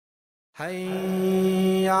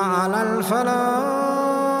حي على الفلاح.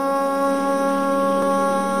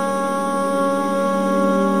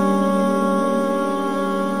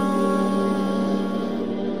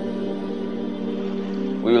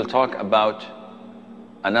 We will talk about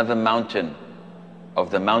another mountain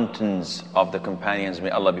of the mountains of the companions, may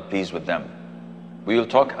Allah be pleased with them. We will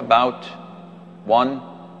talk about one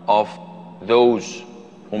of those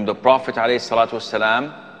whom the Prophet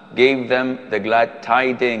ﷺ gave them the glad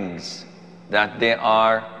tidings that they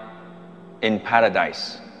are in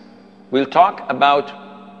paradise. We'll talk about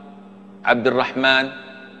Rahman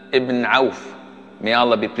ibn Auf, may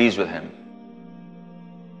Allah be pleased with him.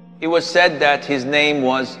 It was said that his name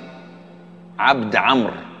was Abd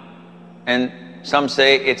Amr, and some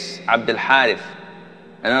say it's Abd al-Harith,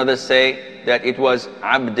 and others say that it was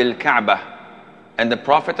Abd al-Ka'bah, and the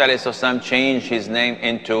Prophet ﷺ changed his name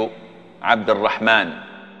into Abd al-Rahman.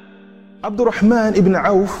 Abdur Rahman ibn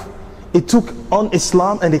Auf, it took on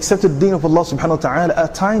Islam and accepted the deen of Allah subhanahu wa ta'ala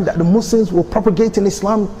at a time that the Muslims were propagating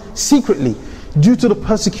Islam secretly due to the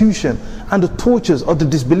persecution and the tortures of the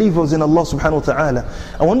disbelievers in Allah subhanahu wa ta'ala.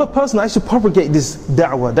 And one of the person that used to propagate this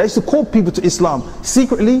da'wah, that used to call people to Islam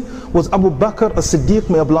secretly, was Abu Bakr as-Siddiq,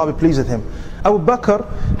 may Allah be pleased with him. Abu Bakr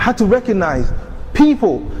had to recognize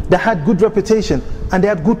people that had good reputation and they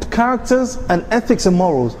had good characters and ethics and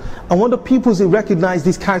morals. And one of the people he recognized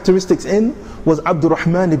these characteristics in was Abdur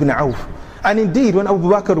Rahman ibn Auf. And indeed, when Abu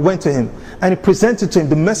Bakr went to him and he presented to him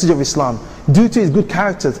the message of Islam, due to his good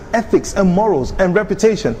characters, ethics and morals and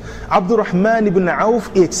reputation, Abdur Rahman ibn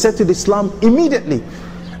Auf, he accepted Islam immediately.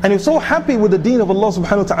 And he was so happy with the deen of Allah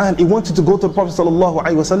subhanahu wa ta'ala, he wanted to go to the Prophet sallallahu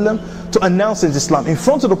alaihi wasallam to announce his Islam in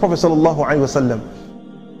front of the Prophet sallallahu alaihi wasallam.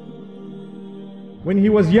 When he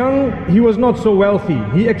was young, he was not so wealthy.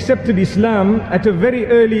 He accepted Islam at a very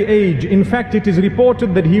early age. In fact, it is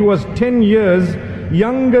reported that he was 10 years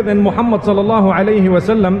younger than Muhammad sallallahu alayhi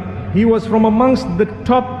wasallam. He was from amongst the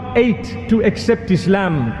top 8 to accept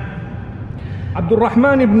Islam. Abdur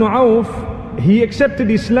Rahman ibn Auf, he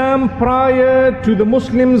accepted Islam prior to the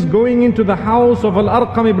Muslims going into the house of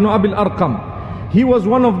Al-Arqam ibn Abil Arqam. He was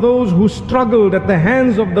one of those who struggled at the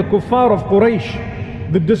hands of the kuffar of Quraysh.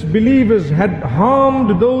 The disbelievers had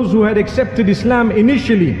harmed those who had accepted Islam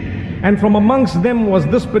initially, and from amongst them was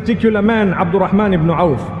this particular man, Abdur Rahman ibn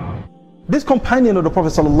Auf. This companion of the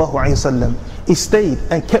Prophet sallallahu alaihi wasallam, he stayed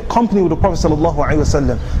and kept company with the Prophet sallallahu alaihi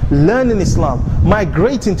wasallam, learning Islam,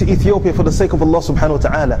 migrating to Ethiopia for the sake of Allah subhanahu wa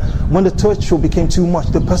ta'ala. When the torture became too much,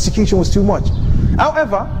 the persecution was too much.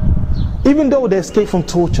 However, even though they escaped from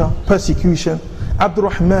torture, persecution, Abdur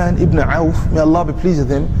Rahman ibn Auf, may Allah be pleased with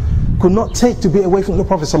him, could not take to be away from the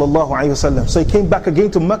Prophet sallallahu alaihi wasallam. So he came back again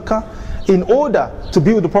to Mecca in order to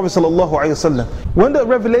be with the Prophet sallallahu alaihi wasallam. When the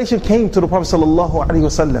revelation came to the Prophet sallallahu alaihi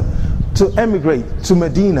wasallam to emigrate to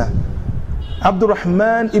Medina, Abdur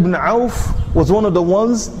Rahman ibn Auf was one of the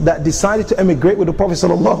ones that decided to emigrate with the Prophet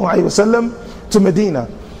sallallahu alaihi wasallam to Medina.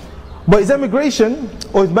 But his emigration,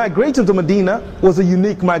 or his migration to Medina, was a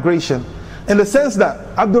unique migration in the sense that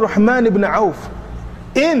Abdur Rahman ibn Auf,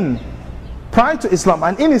 prior to Islam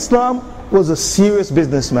and in Islam, was a serious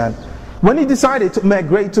businessman. When he decided to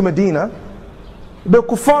migrate to Medina, the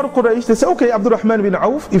Kuffar Quraysh, they said, okay, Abdur Rahman ibn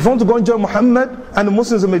Auf, if you want to go and join Muhammad and the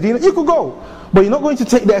Muslims in Medina, you could go. But you're not going to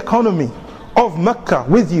take the economy of Mecca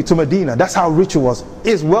with you to Medina. That's how rich he was.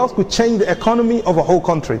 His wealth could change the economy of a whole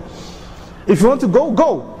country. If you want to go,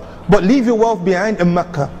 go. But leave your wealth behind in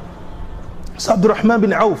Mecca. So Abdur Rahman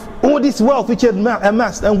ibn Auf, all this wealth which he had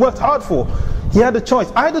amassed and worked hard for, he had a choice,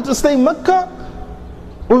 either to stay in Mecca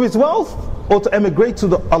with his wealth, or to emigrate to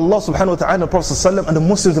Allah subhanahu wa ta'ala and the Prophet sallallahu and the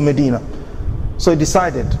Muslims in Medina. So he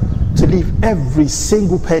decided to leave every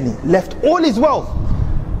single penny, left all his wealth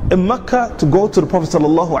in Mecca to go to the Prophet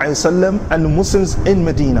sallallahu alaihi wasallam and the Muslims in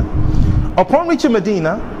Medina. Upon reaching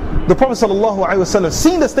Medina, the Prophet sallallahu alaihi wasallam,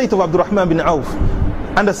 seeing the state of Abdur Rahman bin Auf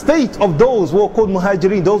and the state of those who were called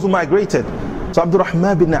Muhajirin, those who migrated, so Abdur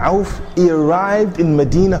Rahman bin Auf, he arrived in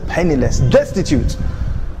Medina penniless, destitute.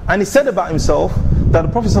 And he said about himself that the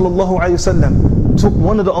Prophet ﷺ took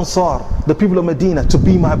one of the Ansar, the people of Medina, to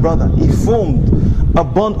be my brother. He formed a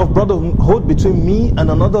bond of brotherhood between me and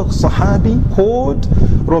another Sahabi called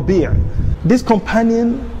Rabi'. This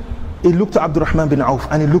companion, he looked at Abdur Rahman bin Auf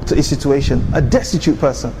and he looked at his situation, a destitute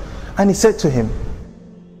person. And he said to him,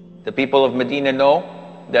 the people of Medina know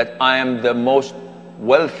that I am the most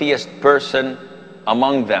wealthiest person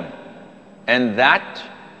among them, and that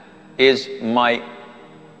is my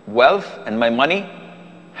wealth and my money,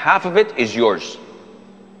 half of it is yours.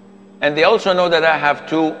 And they also know that I have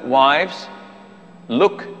 2 wives.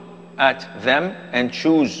 Look at them and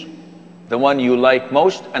choose the one you like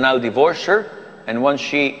most, and I'll divorce her, and once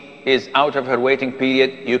she is out of her waiting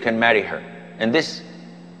period, you can marry her. And this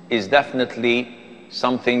is definitely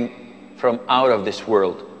something from out of this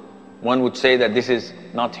world. One would say that this is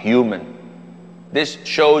not human. This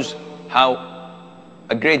shows how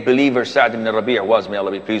a great believer Sa'd ibn Rabi' was, may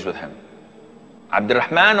Allah be pleased with him.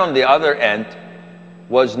 Abdurrahman on the other end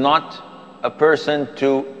was not a person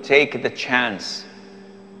to take the chance.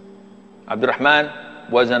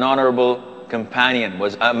 Abdurrahman was an honorable companion,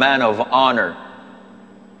 was a man of honor.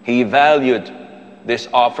 He valued this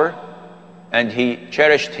offer and he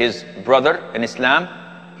cherished his brother in Islam.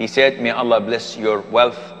 He said, may Allah bless your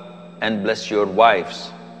wealth and bless your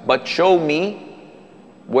wives, but show me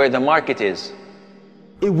where the market is.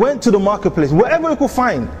 He went to the marketplace, wherever he could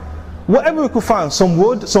find, some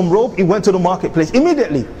wood, some rope, he went to the marketplace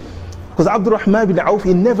immediately. Because Abdurrahman bin Auf,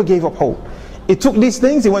 he never gave up hope. He took these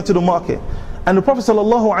things, he went to the market. And the Prophet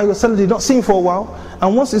ﷺ did not see him for a while.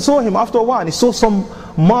 And once he saw him, after a while, he saw some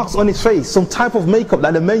marks on his face, some type of makeup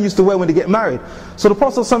that the men used to wear when they get married. So the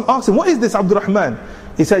Prophet ﷺ asked him, what is this, Abdurrahman?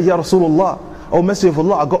 He said, Ya Rasulullah, O Messenger of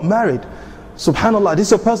Allah, I got married. Subhanallah, this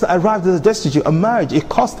is a person that arrived as a destitute. A marriage, it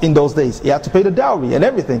cost in those days. He had to pay the dowry and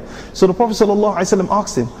everything. So the Prophet ﷺ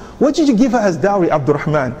asked him, what did you give her as dowry,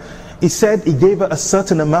 Abdurrahman? He said he gave her a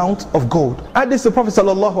certain amount of gold. At this, the Prophet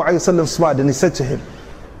ﷺ smiled and he said to him,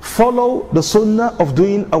 follow the sunnah of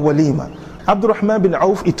doing a walima. Abdurrahman bin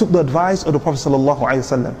Auf, he took the advice of the Prophet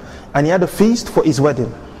ﷺ and he had a feast for his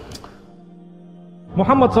wedding.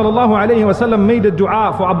 Muhammad ﷺ made a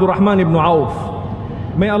dua for Abdurrahman ibn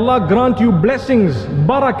Auf. May Allah grant you blessings,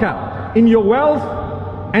 barakah, in your wealth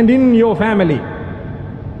and in your family.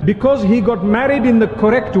 Because he got married in the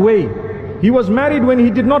correct way. He was married when he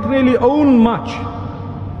did not really own much.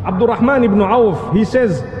 Abdurrahman ibn Auf, he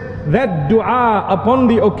says, that dua upon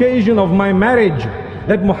the occasion of my marriage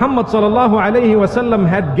that Muhammad ﷺ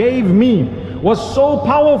had gave me was so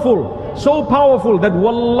powerful that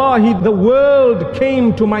wallahi the world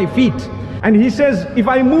came to my feet. And he says, if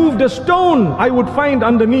I moved a stone, I would find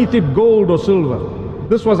underneath it gold or silver.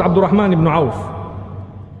 This was Abdurrahman ibn Auf.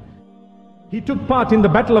 He took part in the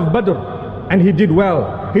battle of Badr and he did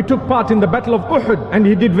well. He took part in the battle of Uhud and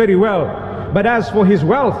he did very well. But as for his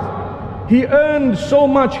wealth, he earned so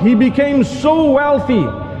much, he became so wealthy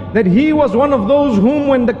that he was one of those whom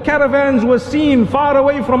when the caravans were seen far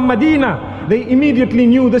away from Medina, they immediately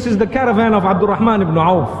knew this is the caravan of Abdurrahman ibn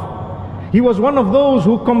Auf. He was one of those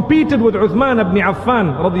who competed with Uthman ibn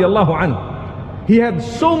Affan radiyallahu anhu. He had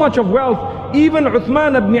so much of wealth, even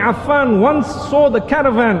Uthman ibn Affan once saw the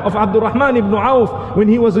caravan of Abdurrahman ibn Auf when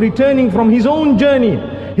he was returning from his own journey.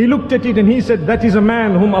 He looked at it and he said, that is a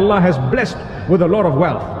man whom Allah has blessed with a lot of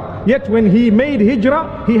wealth. Yet when he made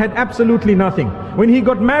hijrah, he had absolutely nothing. When he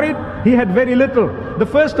got married, he had very little. The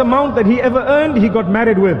first amount that he ever earned, he got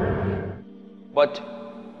married with. But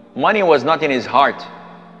money was not in his heart.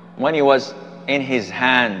 Money was in his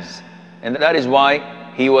hands. And that is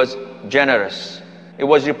why he was generous. It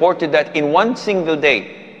was reported that in one single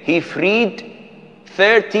day, he freed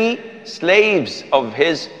 30 slaves of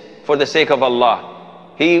his for the sake of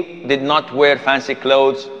Allah. He did not wear fancy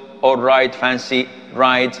clothes or ride fancy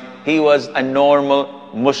rides. He was a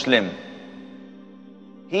normal Muslim.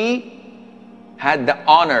 He had the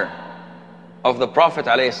honor of the Prophet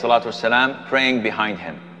ﷺ praying behind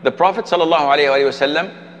him. The Prophet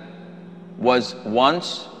ﷺ was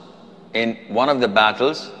once in one of the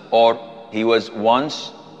battles, or he was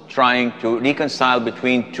once trying to reconcile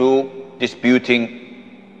between two disputing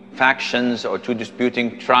factions or two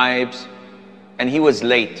disputing tribes, and he was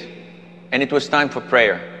late and it was time for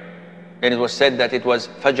prayer. And it was said that it was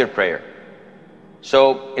Fajr prayer.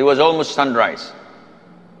 So it was almost sunrise.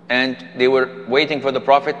 And they were waiting for the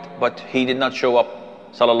Prophet, but he did not show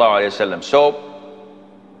up, sallallahu alayhi wasallam. So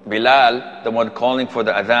Bilal, the one calling for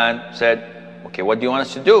the adhan, said, okay, what do you want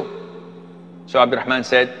us to do? So Abdurrahman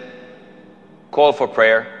said, call for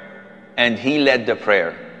prayer. And he led the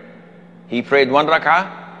prayer. He prayed 1 rak'ah,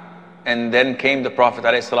 and then came the Prophet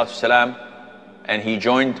ﷺ, and he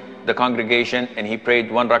joined the congregation and he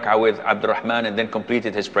prayed 1 rak'ah with Abdurrahman and then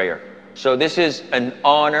completed his prayer. So this is an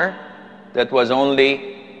honor that was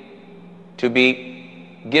only to be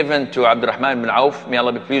given to Abdurrahman bin Auf, may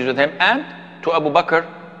Allah be pleased with him, and to Abu Bakr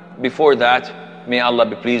before that, may Allah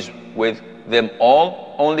be pleased with them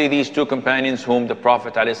all. Only these two companions whom the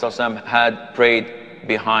Prophet ﷺ had prayed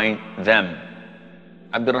behind them.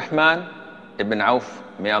 Abdurrahman ibn Auf,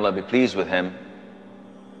 may Allah be pleased with him,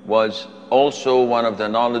 was also one of the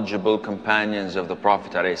knowledgeable companions of the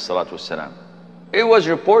Prophet ﷺ. It was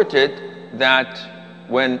reported that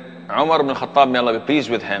when Umar ibn Khattab, may Allah be pleased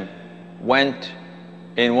with him, went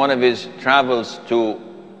in one of his travels to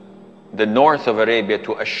the north of Arabia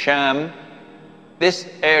to Asham, this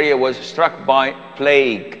area was struck by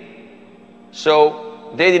plague.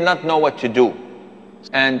 So they did not know what to do.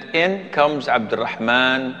 And in comes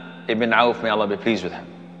Rahman ibn Auf, may Allah be pleased with him.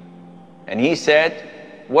 And he said,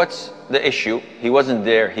 what's the issue? He wasn't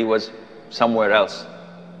there, he was somewhere else.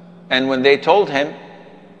 And when they told him,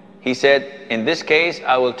 he said, in this case,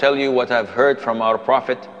 I will tell you what I've heard from our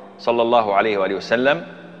Prophet sallallahu alaihi wasallam.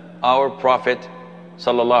 Our Prophet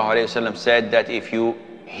sallallahu alaihi wasallam said that if you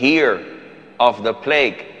hear of the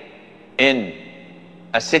plague in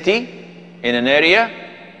a city, in an area,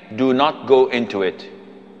 do not go into it.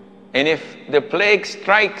 And if the plague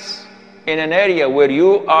strikes in an area where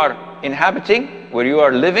you are inhabiting, where you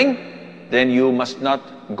are living, then you must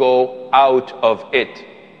not go out of it.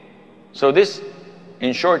 So this,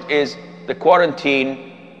 in short, is the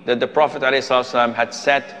quarantine that the Prophet ﷺ had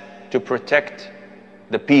set to protect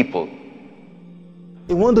the people.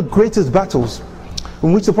 In one of the greatest battles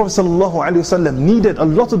in which the Prophet ﷺ needed a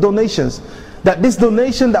lot of donations, that this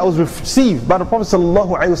donation that was received by the Prophet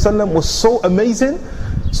ﷺ was so amazing,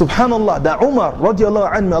 subhanallah, that Umar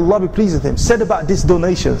radiallahu anhu, may Allah be pleased with him, said about these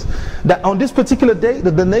donations, that on this particular day,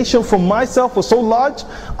 the donation for myself was so large,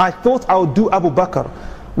 I thought I would do Abu Bakr.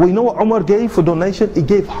 Well, you know what Umar gave for donation? He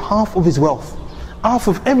gave half of his wealth, half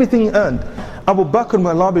of everything he earned. Abu Bakr, may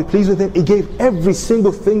Allah be pleased with him, he gave every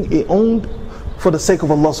single thing he owned for the sake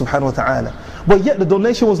of Allah subhanahu wa ta'ala. But yet the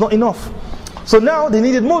donation was not enough. So now they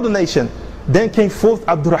needed more donation. Then came forth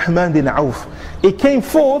Rahman bin Auf. He came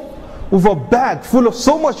forth with a bag full of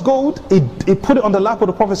so much gold, he put it on the lap of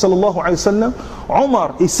the Prophet sallallahu alaihi wasallam.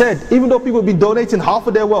 Umar, he said, even though people have been donating half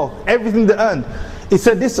of their wealth, everything they earned, he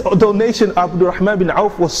said this donation of Rahman bin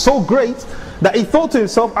Auf was so great that he thought to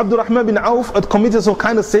himself, Rahman bin Auf had committed some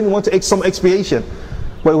kind of sin, he wanted to take some expiation.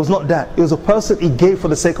 But it was not that. It was a person he gave for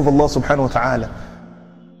the sake of Allah subhanahu wa ta'ala.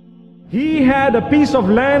 He had a piece of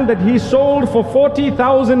land that he sold for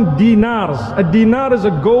 40,000 dinars. A dinar is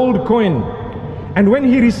a gold coin. And when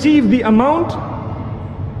he received the amount,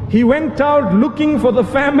 he went out looking for the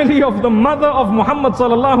family of the mother of Muhammad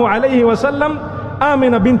sallallahu alayhi wasallam,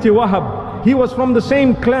 Amina binti Wahab. He was from the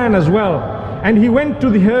same clan as well. And he went to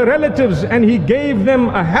her relatives and he gave them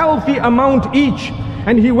a healthy amount each.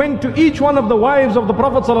 And he went to each one of the wives of the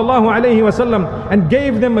Prophet sallallahu alayhi wasallam and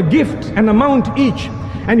gave them a gift, an amount each.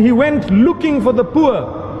 And he went looking for the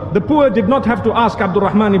poor. The poor did not have to ask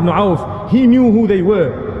Rahman ibn Auf. He knew who they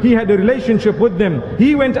were. He had a relationship with them.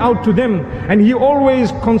 He went out to them and he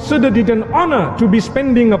always considered it an honor to be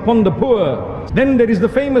spending upon the poor. Then there is the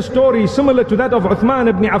famous story similar to that of Uthman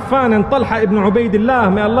ibn Affan and Talha ibn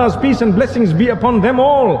Ubaidillah. May Allah's peace and blessings be upon them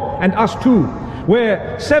all and us too.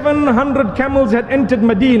 Where 700 camels had entered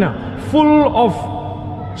Medina, full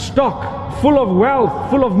of stock, full of wealth,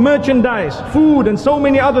 full of merchandise, food and so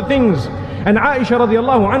many other things. And Aisha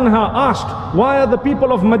radiallahu anha asked, why are the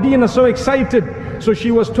people of Medina so excited? So she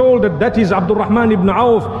was told that that is Rahman ibn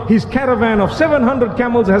Auf. His caravan of 700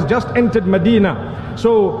 camels has just entered Medina.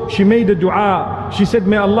 So she made a dua. She said,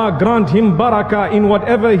 may Allah grant him barakah in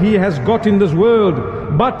whatever he has got in this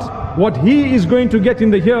world. But what he is going to get in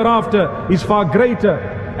the hereafter is far greater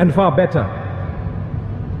and far better.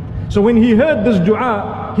 So when he heard this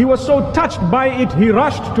dua, he was so touched by it, he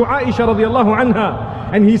rushed to Aisha radiallahu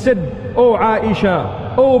anha and he said, oh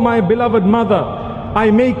Aisha, oh my beloved mother,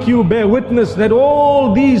 I make you bear witness that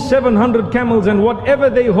all these 700 camels and whatever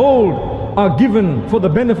they hold are given for the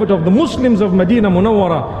benefit of the Muslims of Medina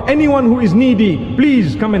Munawwara. Anyone who is needy,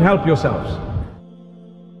 please come and help yourselves.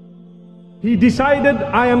 He decided,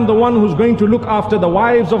 I am the one who's going to look after the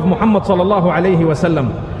wives of Muhammad sallallahu alayhi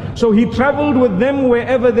wasallam. So he traveled with them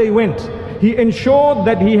wherever they went. He ensured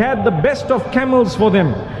that he had the best of camels for them.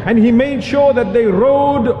 And he made sure that they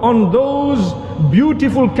rode on those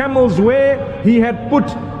beautiful camels where he had put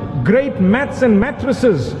great mats and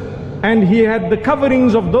mattresses. And he had the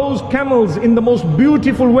coverings of those camels in the most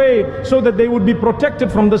beautiful way so that they would be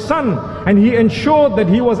protected from the sun. And he ensured that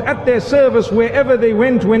he was at their service wherever they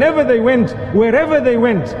went, whenever they went, wherever they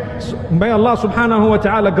went. So may Allah subhanahu wa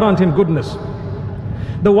ta'ala grant him goodness.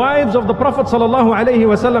 The wives of the Prophet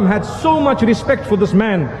ﷺ had so much respect for this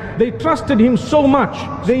man. They trusted him so much.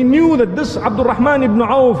 They knew that this Rahman ibn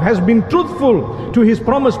Auf has been truthful to his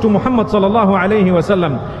promise to Muhammad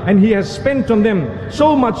ﷺ, and he has spent on them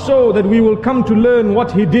so much so that we will come to learn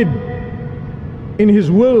what he did in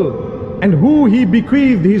his will and who he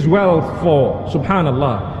bequeathed his wealth for.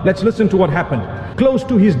 Subhanallah. Let's listen to what happened. Close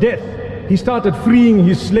to his death, he started freeing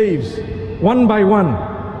his slaves one by one.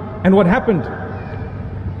 And what happened?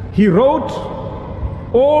 He wrote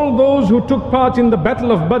all those who took part in the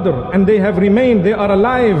battle of Badr, and they have remained, they are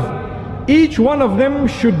alive each one of them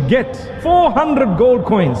should get 400 gold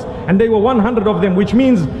coins, and they were 100 of them, which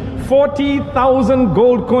means 40,000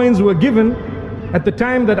 gold coins were given at the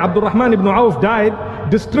time that Rahman ibn Auf died,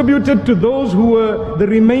 distributed to those who were the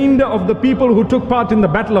remainder of the people who took part in the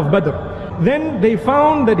Battle of Badr. Then they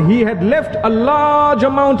found that he had left a large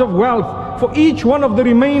amount of wealth for each one of the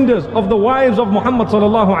remainders of the wives of Muhammad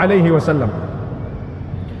sallallahu alayhi wasallam.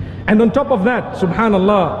 And on top of that,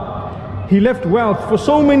 subhanallah, he left wealth for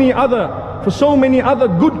so many other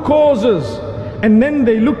good causes. And then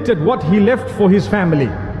they looked at what he left for his family.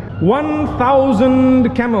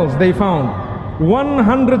 1,000 camels they found,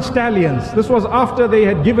 100 stallions. This was after they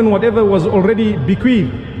had given whatever was already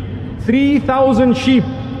bequeathed. 3,000 sheep.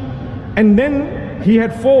 And then he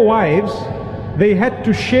had 4 wives. They had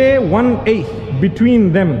to share 1/8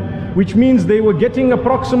 between them, which means they were getting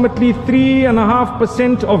approximately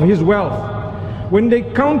 3.5% of his wealth. When they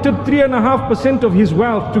counted 3.5% of his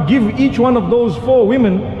wealth to give each one of those 4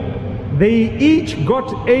 women, they each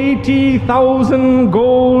got 80,000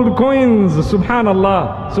 gold coins.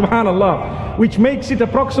 Subhanallah, subhanallah, which makes it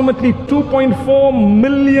approximately 2.4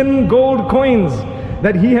 million gold coins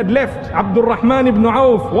that he had left. Rahman ibn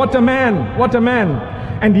Auf, what a man, what a man.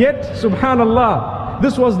 And yet, subhanallah,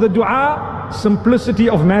 this was the dua, simplicity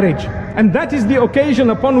of marriage. And that is the occasion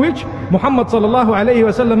upon which Muhammad sallallahu alayhi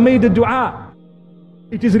wasallam made a dua.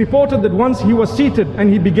 It is reported that once he was seated and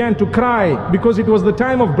he began to cry because it was the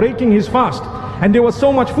time of breaking his fast. And there was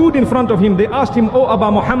so much food in front of him. They asked him, "Oh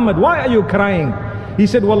Aba Muhammad, why are you crying?" He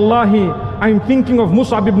said, "Wallahi, I'm thinking of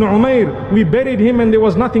Mus'ab ibn Umair. We buried him and there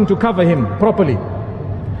was nothing to cover him properly.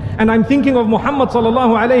 And I'm thinking of Muhammad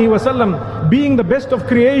sallallahu alayhi wasallam being the best of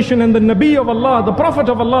creation and the Nabi of Allah, the Prophet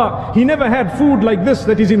of Allah. He never had food like this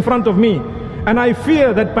that is in front of me. And I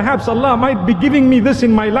fear that perhaps Allah might be giving me this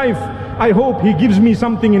in my life. I hope He gives me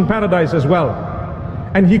something in paradise as well."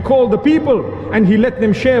 And he called the people and he let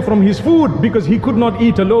them share from his food because he could not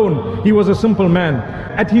eat alone. He was a simple man.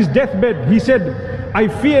 At his deathbed, he said, "I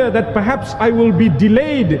fear that perhaps I will be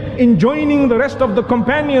delayed in joining the rest of the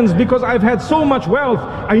companions because I've had so much wealth.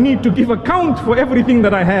 I need to give account for everything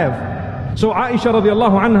that I have." So Aisha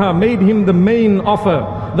radiallahu anha made him the main offer,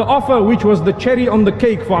 the offer which was the cherry on the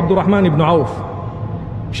cake for Rahman ibn Auf.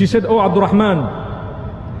 She said, "Oh Rahman,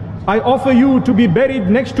 I offer you to be buried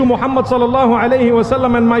next to Muhammad sallallahu alayhi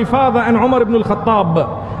wasallam and my father and Umar ibn al-Khattab.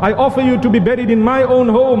 I offer you to be buried in my own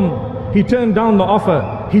home." He turned down the offer.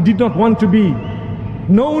 He did not want to be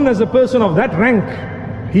known as a person of that rank.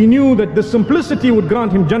 He knew that the simplicity would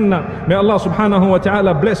grant him Jannah. May Allah subhanahu wa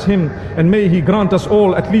ta'ala bless him, and may He grant us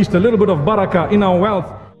all at least a little bit of barakah in our wealth.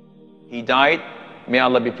 He died, may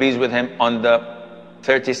Allah be pleased with him, on the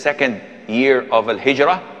 32nd year of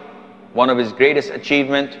Al-Hijrah. One of his greatest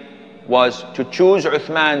achievements was to choose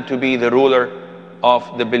Uthman to be the ruler of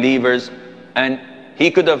the believers, and he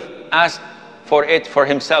could have asked for it for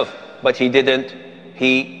himself, but he didn't.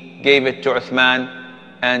 He gave it to Uthman,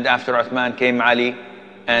 and after Uthman came Ali,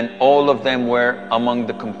 and all of them were among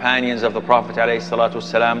the companions of the Prophet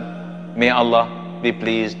ﷺ. May Allah be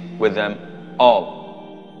pleased with them all.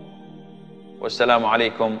 Wassalamu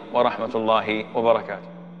alaikum wa rahmatullahi wa barakatuh.